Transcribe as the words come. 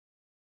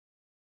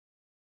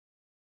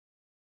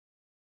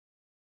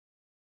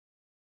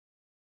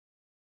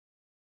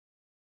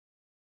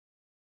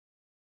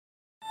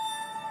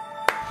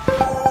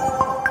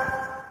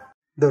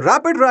The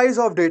rapid rise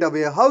of data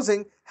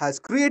warehousing has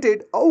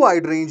created a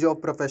wide range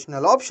of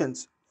professional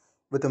options.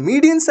 With a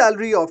median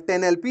salary of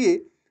 10 LPA,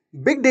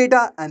 big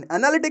data and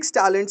analytics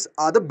talents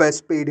are the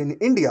best paid in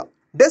India,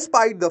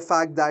 despite the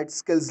fact that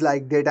skills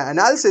like data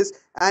analysis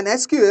and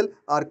SQL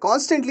are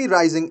constantly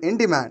rising in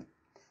demand.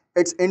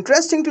 It's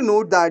interesting to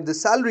note that the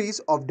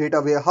salaries of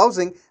data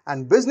warehousing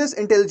and business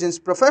intelligence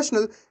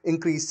professionals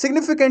increase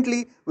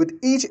significantly with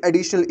each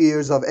additional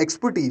years of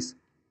expertise.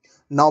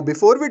 Now,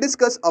 before we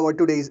discuss our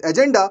today's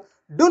agenda,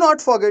 do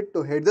not forget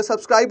to hit the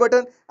subscribe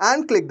button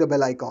and click the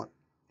bell icon.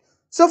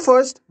 So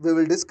first, we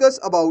will discuss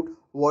about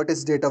what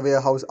is data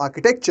warehouse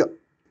architecture.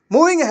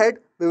 Moving ahead,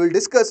 we will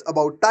discuss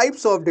about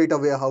types of data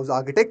warehouse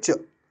architecture.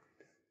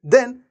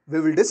 Then,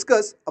 we will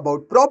discuss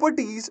about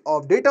properties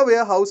of data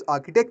warehouse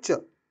architecture.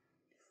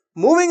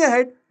 Moving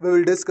ahead, we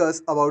will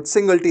discuss about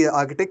single tier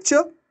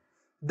architecture.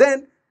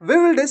 Then, we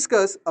will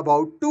discuss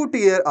about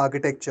two-tier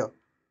architecture.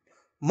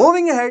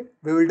 Moving ahead,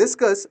 we will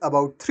discuss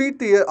about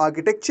three-tier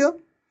architecture,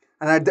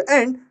 and at the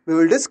end, we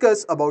will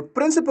discuss about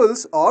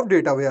principles of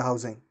data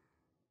warehousing.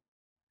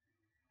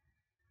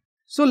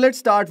 So let's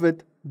start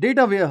with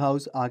data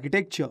warehouse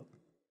architecture.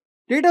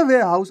 Data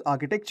warehouse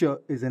architecture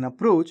is an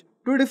approach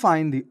to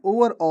define the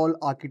overall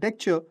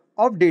architecture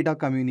of data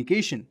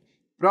communication,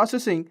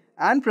 processing,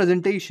 and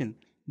presentation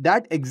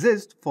that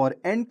exists for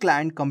end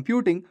client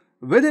computing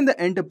within the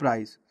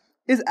enterprise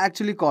is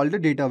actually called the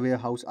data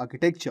warehouse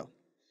architecture.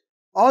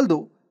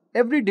 Although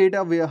every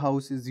data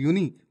warehouse is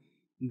unique,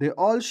 they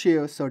all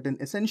share certain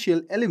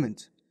essential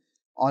elements.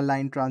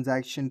 Online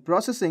transaction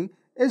processing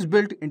is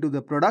built into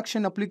the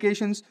production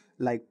applications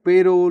like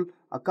payroll,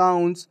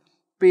 accounts,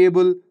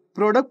 payable,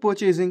 product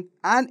purchasing,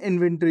 and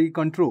inventory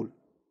control.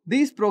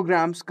 These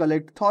programs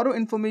collect thorough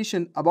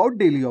information about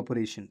daily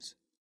operations.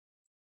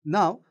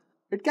 Now,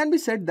 it can be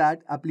said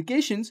that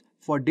applications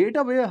for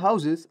data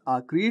warehouses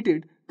are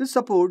created to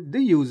support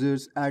the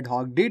user's ad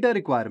hoc data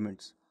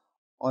requirements,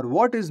 or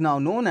what is now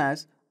known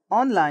as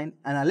Online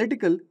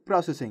Analytical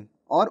Processing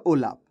or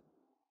OLAP.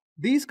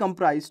 These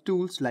comprise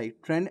tools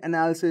like trend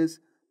analysis,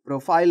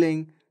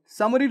 profiling,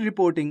 summary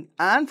reporting,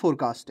 and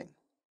forecasting.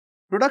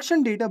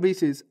 Production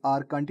databases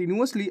are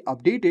continuously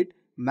updated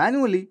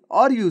manually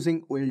or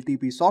using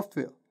OLTP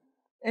software.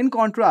 In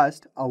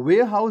contrast, a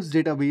warehouse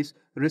database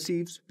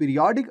receives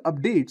periodic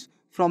updates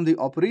from the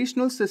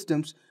operational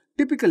systems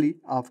typically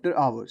after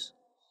hours.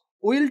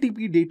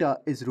 OLTP data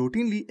is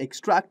routinely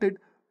extracted,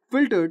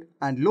 filtered,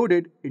 and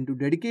loaded into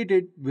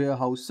dedicated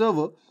warehouse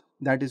server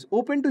that is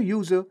open to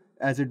user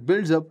as it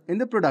builds up in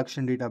the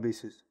production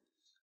databases.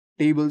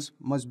 Tables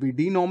must be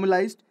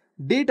denormalized,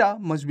 data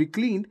must be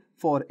cleaned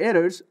for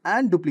errors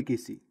and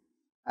duplicacy,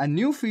 and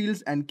new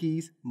fields and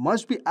keys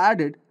must be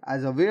added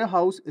as a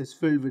warehouse is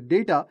filled with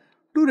data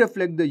to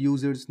reflect the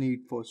user's need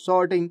for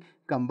sorting,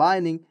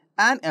 combining,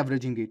 and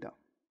averaging data.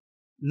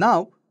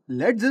 Now,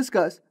 let's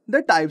discuss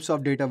the types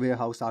of data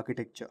warehouse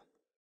architecture.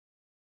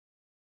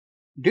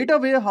 Data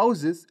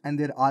warehouses and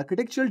their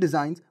architectural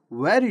designs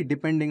vary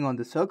depending on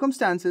the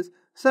circumstances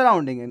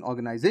surrounding an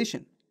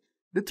organization.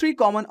 The three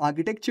common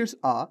architectures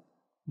are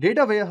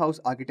Data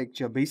Warehouse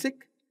Architecture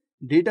Basic,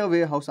 Data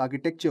Warehouse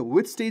Architecture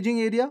with Staging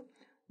Area,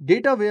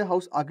 Data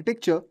Warehouse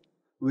Architecture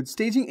with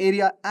Staging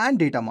Area and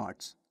Data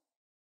Marts.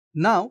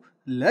 Now,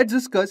 let's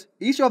discuss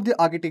each of the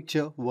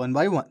architecture one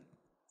by one.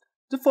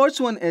 The first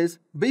one is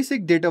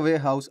Basic Data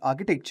Warehouse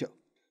Architecture.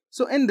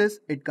 So in this,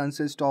 it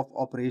consists of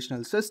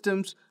operational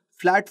systems,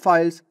 flat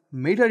files,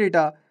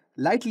 metadata,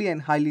 lightly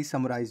and highly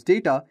summarized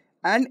data,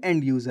 and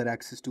end-user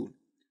access tool.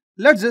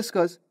 Let's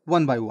discuss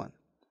one by one.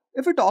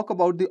 If we talk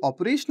about the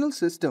operational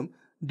system,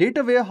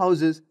 data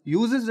warehouses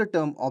uses the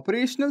term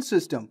operational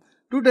system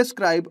to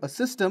describe a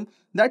system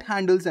that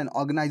handles an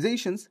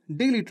organization's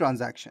daily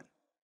transaction.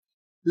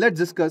 Let's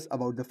discuss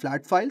about the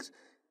flat files.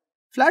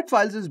 Flat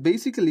files is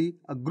basically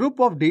a group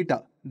of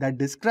data that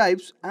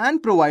describes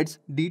and provides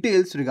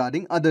details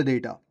regarding other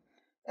data.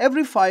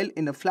 Every file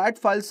in a flat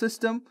file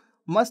system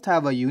must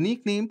have a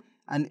unique name,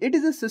 and it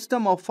is a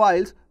system of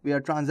files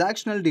where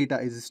transactional data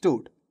is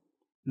stored.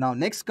 Now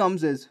next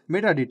comes is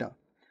metadata.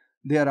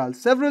 There are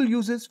several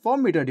uses for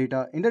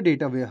metadata in the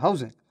data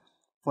warehousing.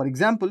 For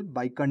example,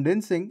 by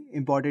condensing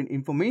important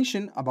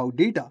information about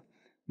data,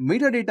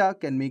 metadata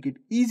can make it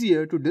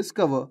easier to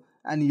discover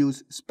and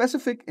use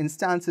specific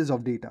instances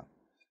of data.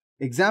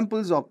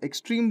 Examples of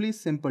extremely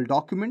simple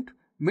document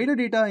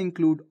metadata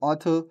include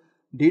author,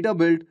 data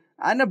build,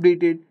 and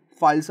updated,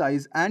 file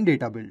size, and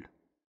data build.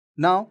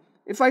 Now,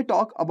 if I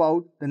talk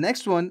about the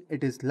next one,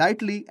 it is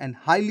lightly and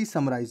highly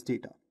summarized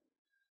data.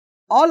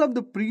 All of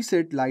the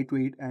preset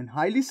lightweight and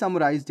highly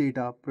summarized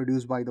data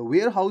produced by the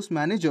warehouse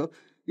manager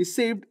is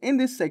saved in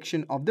this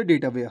section of the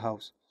data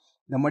warehouse.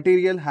 The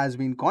material has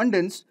been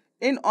condensed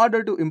in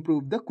order to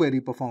improve the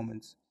query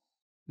performance.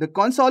 The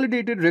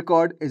consolidated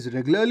record is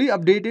regularly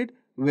updated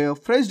where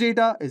fresh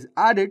data is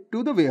added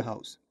to the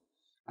warehouse.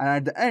 And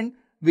at the end,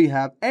 we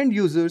have end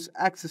users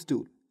access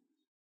tool.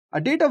 A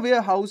data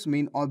warehouse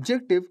main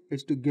objective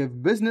is to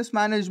give business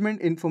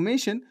management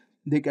information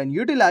they can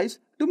utilize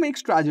to make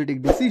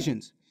strategic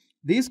decisions.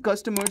 These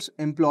customers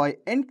employ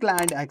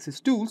end-client access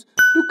tools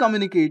to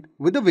communicate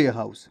with the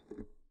warehouse.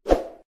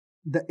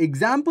 The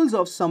examples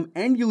of some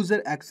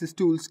end-user access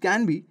tools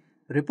can be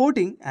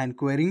reporting and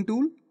querying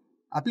tool,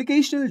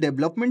 applicational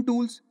development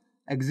tools,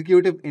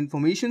 executive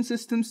information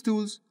systems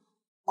tools,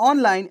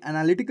 online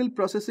analytical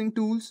processing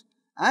tools,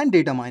 and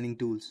data mining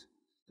tools.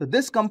 So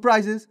this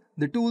comprises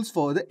the tools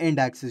for the end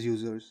access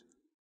users.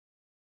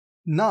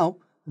 Now,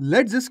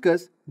 let's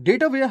discuss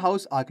data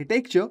warehouse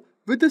architecture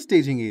with the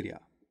staging area.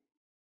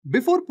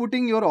 Before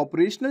putting your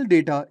operational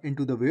data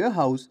into the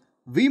warehouse,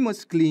 we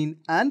must clean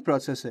and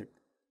process it.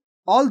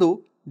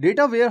 Although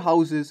data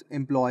warehouses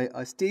employ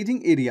a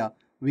staging area,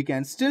 we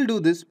can still do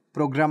this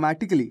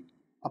programmatically,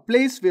 a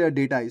place where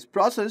data is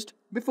processed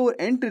before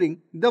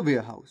entering the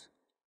warehouse.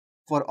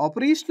 For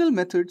operational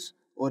methods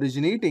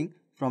originating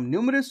from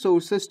numerous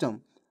source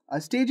systems,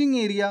 a staging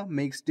area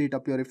makes data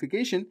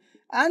purification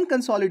and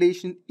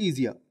consolidation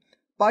easier,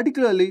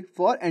 particularly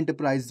for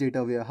enterprise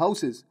data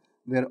warehouses,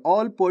 where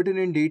all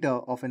pertinent data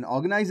of an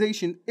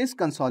organization is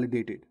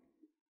consolidated.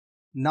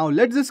 Now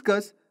let's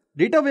discuss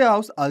data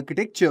warehouse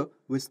architecture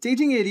with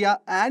staging area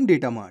and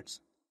data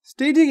marts.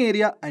 Staging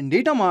area and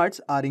data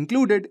marts are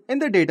included in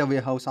the data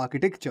warehouse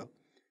architecture.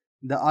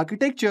 The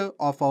architecture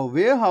of our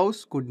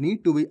warehouse could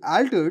need to be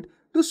altered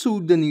to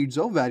suit the needs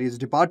of various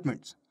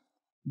departments.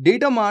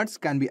 Data marts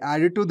can be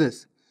added to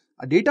this.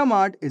 A data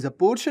mart is a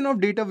portion of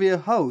data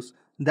warehouse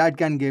that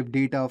can give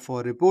data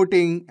for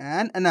reporting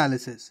and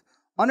analysis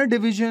on a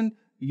division,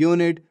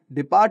 unit,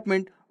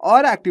 department,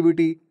 or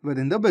activity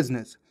within the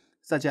business,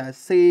 such as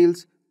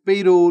sales,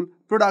 payroll,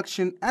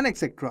 production, and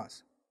etc.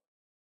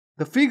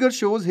 The figure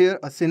shows here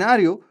a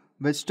scenario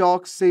where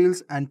stock,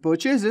 sales, and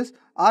purchases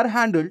are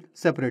handled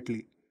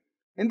separately.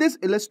 In this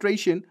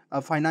illustration,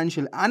 a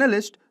financial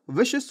analyst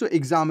wishes to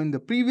examine the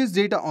previous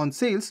data on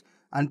sales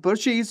and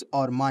purchase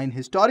or mine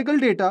historical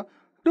data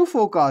to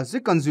forecast the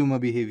consumer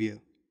behavior.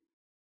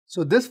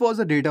 So this was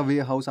the data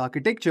warehouse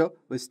architecture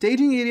with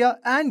staging area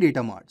and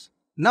data marts.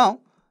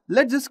 Now,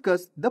 let's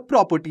discuss the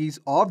properties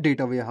of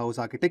data warehouse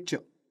architecture.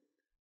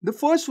 The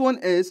first one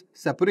is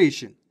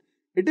separation.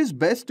 It is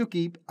best to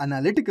keep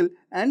analytical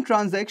and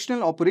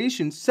transactional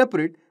operations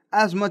separate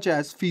as much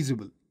as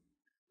feasible.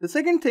 The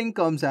second thing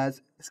comes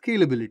as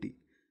scalability.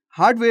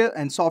 Hardware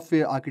and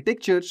software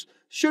architectures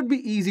should be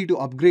easy to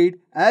upgrade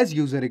as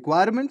user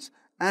requirements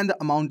and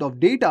the amount of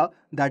data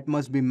that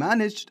must be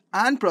managed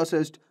and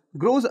processed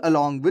grows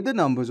along with the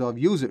numbers of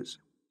users.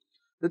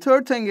 The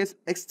third thing is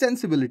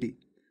extensibility.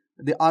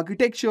 The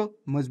architecture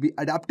must be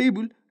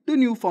adaptable to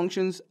new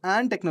functions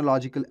and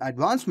technological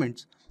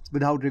advancements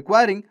without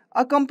requiring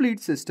a complete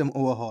system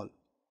overhaul.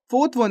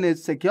 Fourth one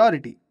is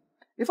security.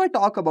 If I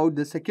talk about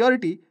the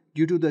security,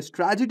 due to the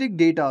strategic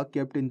data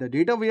kept in the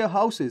data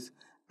warehouses,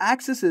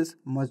 accesses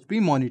must be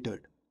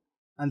monitored.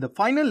 And the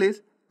final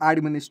is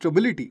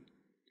administrability,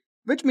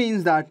 which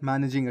means that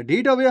managing a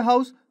data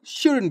warehouse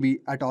shouldn't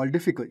be at all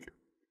difficult.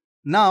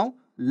 Now,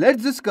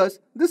 let's discuss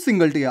the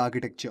single-tier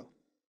architecture.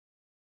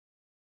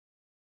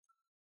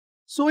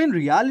 So in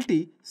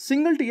reality,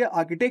 single-tier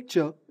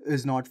architecture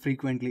is not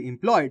frequently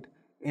employed.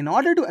 In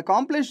order to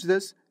accomplish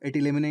this, it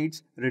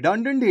eliminates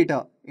redundant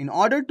data in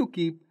order to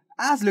keep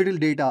as little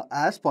data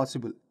as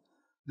possible.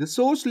 The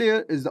source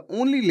layer is the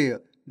only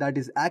layer that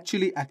is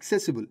actually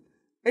accessible.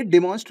 It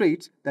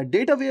demonstrates that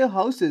data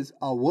warehouses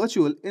are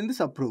virtual in this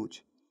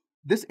approach.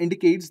 This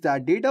indicates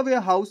that data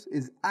warehouse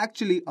is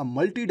actually a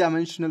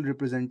multi-dimensional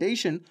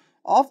representation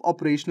of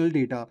operational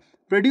data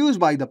produced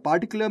by the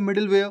particular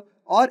middleware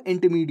or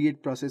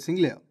intermediate processing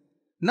layer.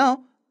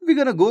 Now, we're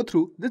going to go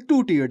through the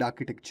two-tiered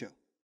architecture.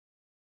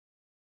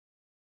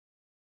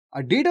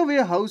 A data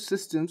warehouse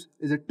systems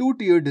is a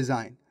two-tiered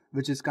design,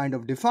 which is kind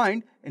of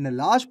defined in a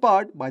large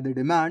part by the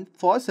demand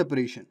for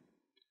separation.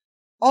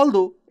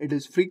 Although it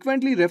is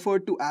frequently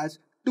referred to as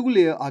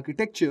two-layer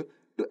architecture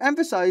to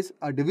emphasize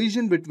a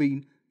division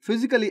between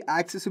physically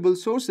accessible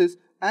sources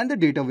and the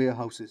data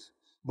warehouses.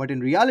 But in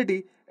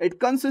reality, it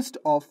consists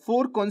of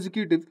 4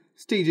 consecutive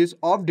stages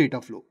of data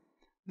flow.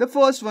 The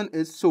first one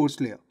is source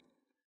layer.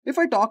 If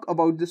I talk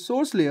about the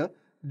source layer,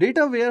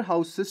 data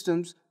warehouse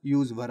systems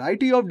use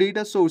variety of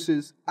data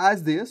sources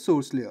as their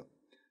source layer.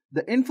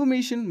 The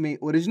information may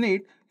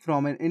originate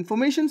from an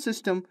information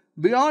system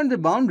beyond the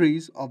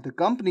boundaries of the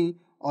company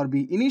or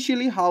be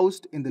initially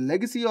housed in the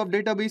legacy of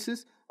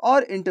databases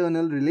or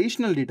internal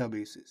relational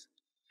databases.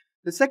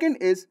 The second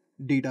is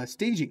data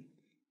staging.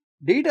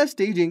 Data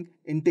staging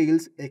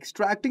entails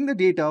extracting the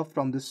data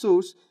from the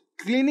source,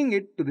 cleaning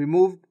it to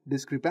remove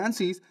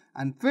discrepancies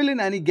and fill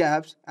in any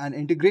gaps and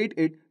integrate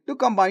it to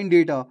combine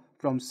data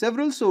from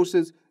several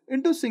sources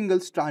into single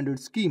standard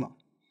schema.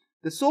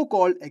 The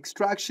so-called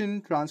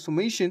extraction,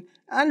 transformation,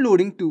 and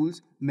loading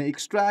tools may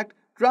extract,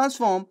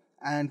 transform,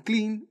 and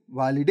clean,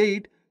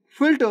 validate,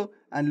 filter,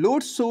 and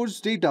load source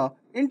data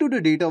into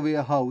the data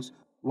warehouse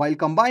while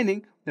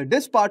combining the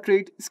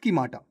disparate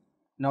schemata.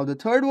 Now the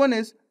third one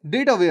is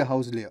data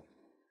warehouse layer.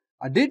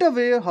 A data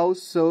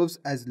warehouse serves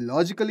as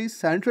logically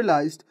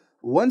centralized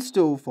one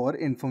store for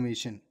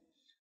information.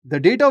 The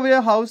data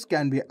warehouse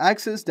can be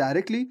accessed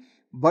directly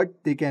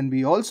but they can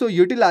be also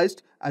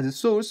utilized as a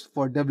source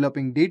for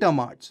developing data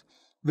marts,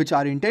 which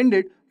are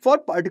intended for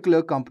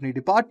particular company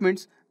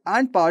departments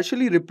and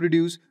partially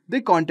reproduce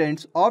the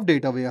contents of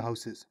data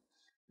warehouses.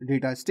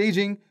 Data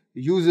staging,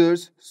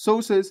 users,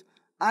 sources,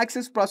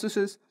 access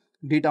processes,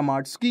 data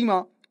mart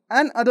schema,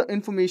 and other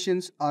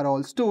informations are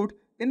all stored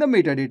in the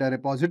metadata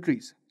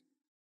repositories.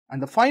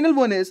 And the final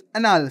one is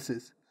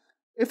analysis.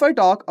 If I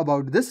talk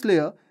about this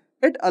layer,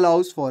 it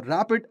allows for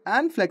rapid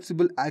and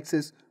flexible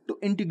access to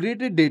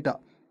integrated data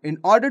in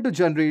order to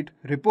generate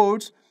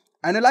reports,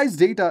 analyze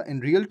data in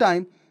real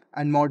time,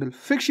 and model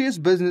fictitious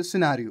business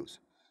scenarios.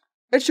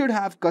 It should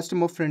have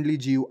customer-friendly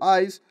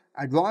GUIs,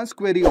 advanced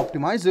query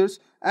optimizers,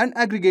 and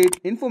aggregate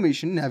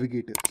information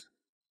navigators.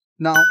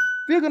 Now,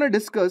 we are going to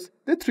discuss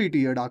the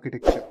three-tiered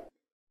architecture.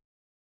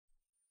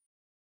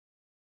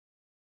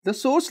 The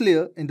source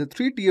layer in the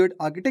three-tiered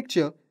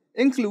architecture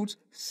includes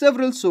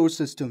several source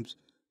systems.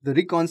 The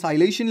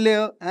reconciliation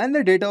layer and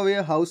the data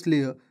warehouse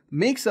layer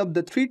makes up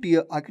the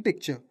three-tier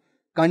architecture,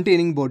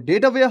 containing both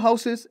data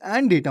warehouses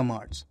and data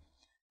marts.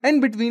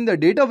 And between the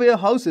data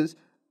warehouses,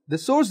 the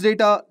source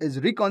data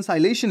is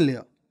reconciliation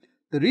layer.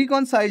 The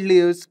reconciled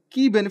layer's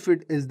key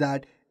benefit is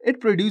that it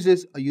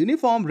produces a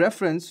uniform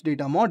reference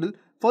data model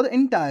for the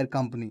entire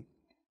company.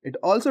 It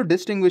also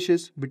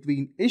distinguishes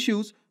between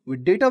issues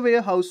with data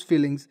warehouse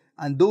fillings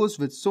and those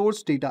with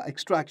source data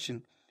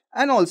extraction,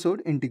 and also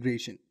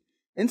integration.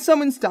 In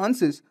some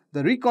instances,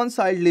 the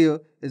reconciled layer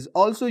is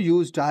also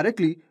used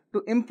directly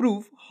to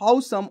improve how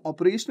some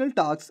operational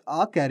tasks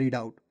are carried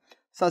out,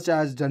 such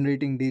as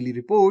generating daily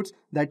reports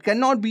that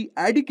cannot be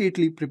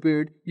adequately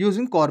prepared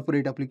using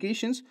corporate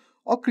applications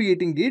or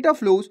creating data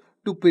flows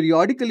to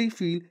periodically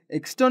feed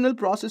external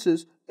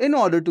processes in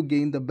order to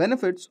gain the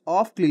benefits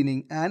of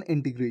cleaning and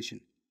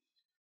integration.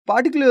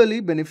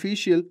 Particularly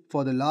beneficial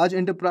for the large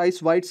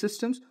enterprise-wide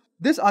systems,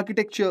 this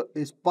architecture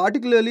is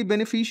particularly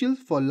beneficial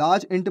for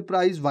large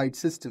enterprise-wide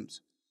systems.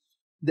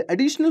 The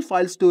additional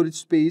file storage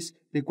space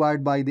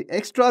required by the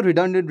extra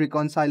redundant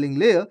reconciling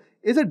layer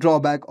is a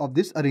drawback of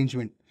this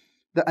arrangement.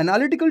 The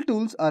analytical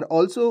tools are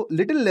also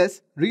little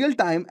less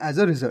real-time as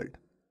a result.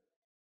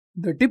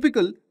 The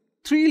typical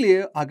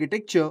three-layer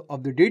architecture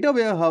of the data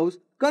warehouse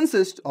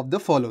consists of the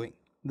following.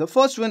 The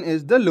first one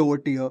is the lower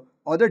tier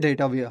or the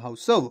data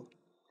warehouse server.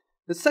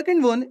 The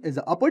second one is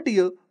the upper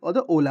tier or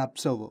the OLAP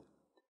server.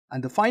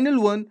 And the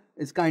final one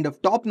is kind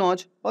of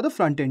top-notch or the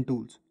front-end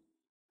tools.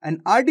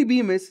 An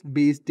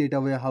RDBMS-based data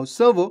warehouse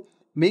server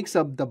makes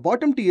up the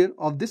bottom tier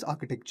of this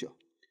architecture.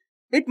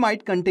 It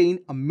might contain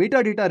a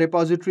metadata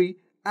repository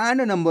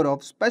and a number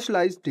of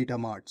specialized data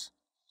marts.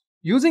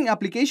 Using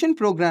application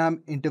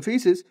program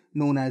interfaces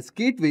known as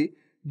gateway,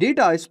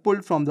 data is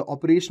pulled from the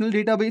operational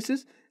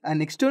databases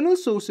and external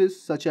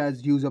sources such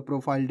as user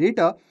profile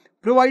data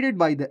provided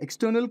by the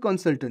external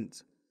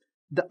consultants.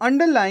 The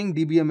underlying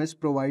DBMS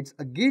provides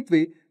a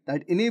gateway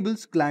that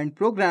enables client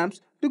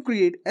programs to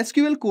create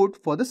SQL code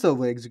for the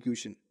server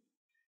execution.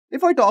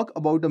 If I talk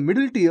about the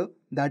middle tier,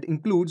 that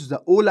includes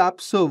the OLAP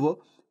server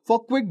for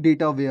quick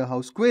data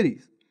warehouse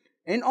queries.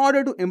 In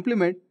order to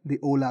implement the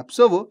OLAP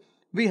server,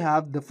 we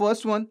have the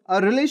first one,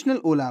 a relational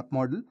OLAP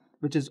model,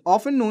 which is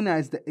often known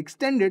as the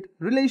Extended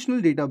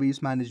Relational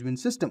Database Management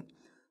System,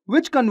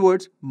 which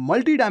converts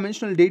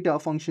multi-dimensional data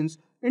functions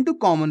into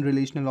common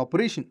relational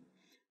operation.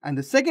 And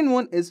the second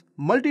one is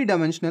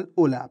multi-dimensional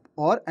OLAP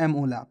or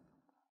MOLAP.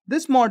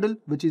 This model,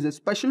 which is a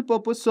special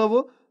purpose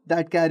server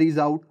that carries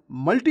out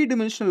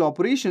multi-dimensional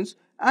operations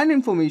and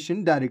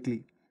information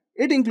directly.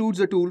 It includes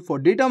a tool for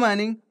data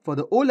mining for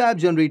the OLAP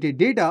generated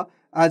data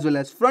as well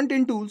as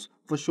front-end tools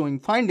for showing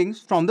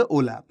findings from the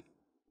OLAP.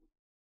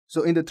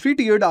 So in the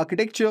three-tiered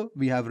architecture,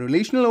 we have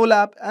relational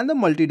OLAP and the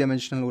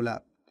multi-dimensional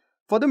OLAP.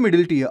 For the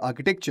middle tier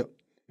architecture,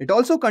 it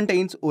also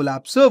contains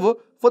OLAP server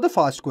for the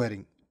fast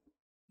querying.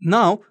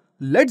 Now,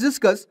 let's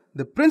discuss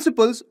the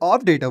principles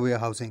of data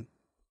warehousing.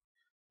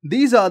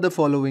 These are the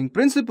following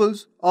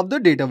principles of the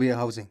data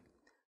warehousing.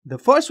 The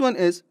first one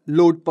is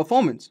load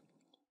performance.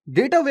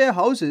 Data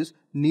warehouses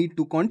need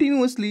to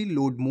continuously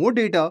load more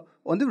data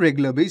on the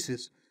regular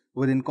basis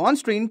within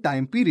constrained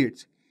time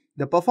periods.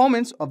 The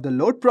performance of the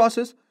load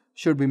process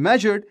should be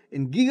measured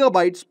in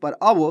gigabytes per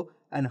hour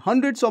and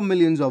hundreds of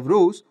millions of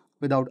rows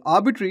without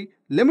arbitrary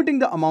limiting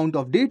the amount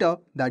of data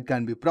that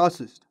can be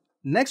processed.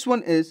 Next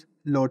one is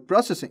load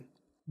processing.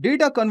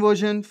 Data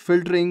conversion,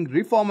 filtering,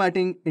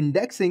 reformatting,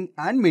 indexing,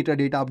 and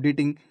metadata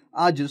updating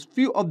are just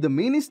few of the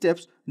many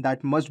steps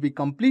that must be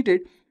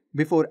completed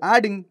before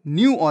adding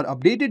new or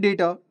updated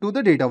data to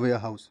the data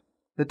warehouse.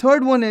 The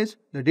third one is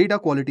the data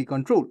quality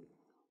control.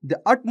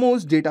 The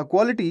utmost data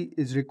quality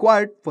is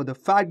required for the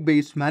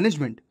fact-based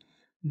management.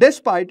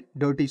 Despite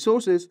dirty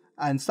sources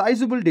and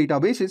sizable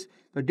databases,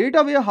 the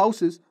data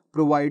warehouses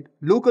provide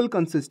local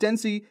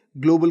consistency,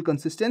 global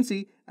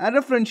consistency, and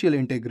referential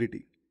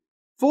integrity.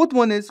 Fourth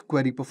one is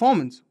query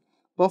performance.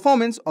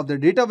 Performance of the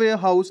data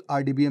warehouse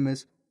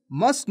RDBMS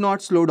must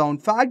not slow down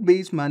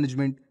fact-based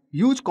management.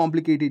 Huge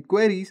complicated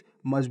queries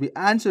must be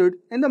answered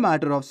in the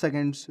matter of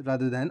seconds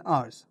rather than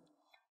hours.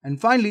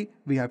 And finally,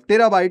 we have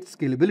terabyte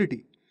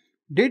scalability.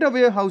 Data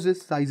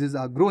warehouses sizes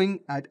are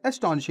growing at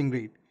astonishing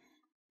rate.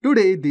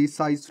 Today, these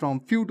size from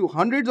few to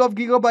hundreds of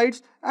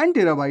gigabytes and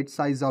terabyte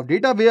size of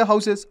data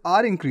warehouses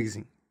are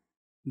increasing.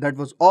 That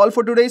was all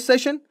for today's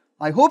session.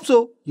 I hope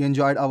so you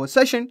enjoyed our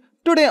session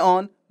today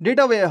on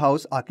data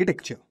warehouse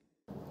architecture.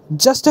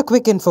 Just a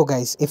quick info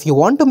guys, if you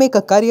want to make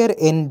a career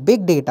in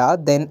big data,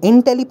 then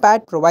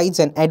Intellipaat provides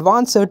an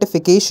advanced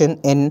certification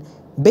in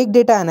Big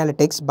Data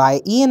Analytics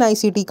by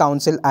ENICT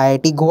Council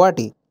IIT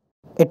Guwahati.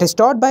 It is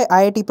taught by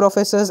IIT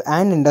professors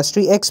and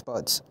industry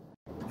experts.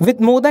 With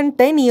more than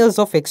 10 years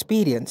of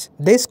experience,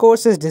 this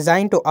course is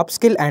designed to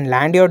upskill and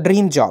land your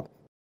dream job.